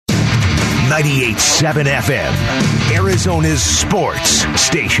98.7 FM, Arizona's sports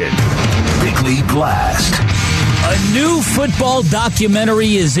station. Bickley Blast. A new football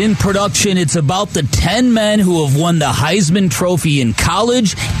documentary is in production. It's about the 10 men who have won the Heisman Trophy in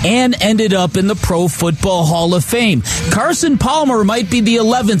college and ended up in the Pro Football Hall of Fame. Carson Palmer might be the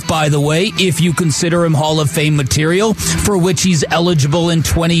 11th, by the way, if you consider him Hall of Fame material, for which he's eligible in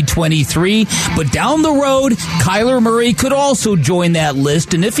 2023. But down the road, Kyler Murray could also join that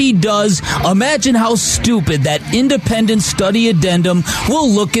list. And if he does, imagine how stupid that independent study addendum will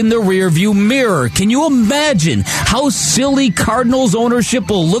look in the rearview mirror. Can you imagine how silly Cardinals ownership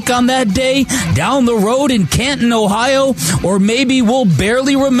will look on that day down the road in Canton, Ohio? Or maybe we'll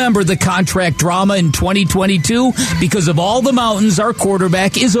barely remember the contract drama in 2022 because of all the mountains our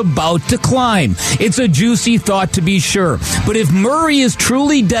quarterback is about to climb. It's a juicy thought, to be sure. But if Murray is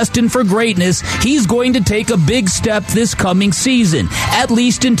truly destined for greatness, he's going to take a big step this coming season, at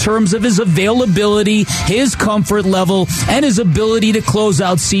least in terms of his availability, his comfort level, and his ability to close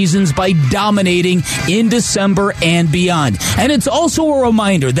out seasons by dominating in December and beyond. And it's also a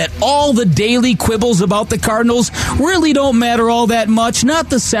reminder that all the daily quibbles about the Cardinals really don't matter all that much. Not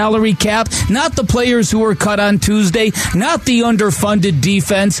the salary cap, not the players who were cut on Tuesday, not the underfunded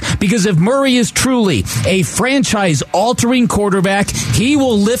defense, because if Murray is truly a franchise-altering quarterback, he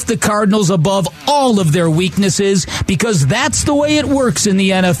will lift the Cardinals above all of their weaknesses, because that's the way it works in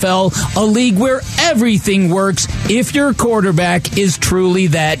the NFL, a league where everything works if your quarterback is truly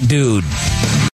that dude.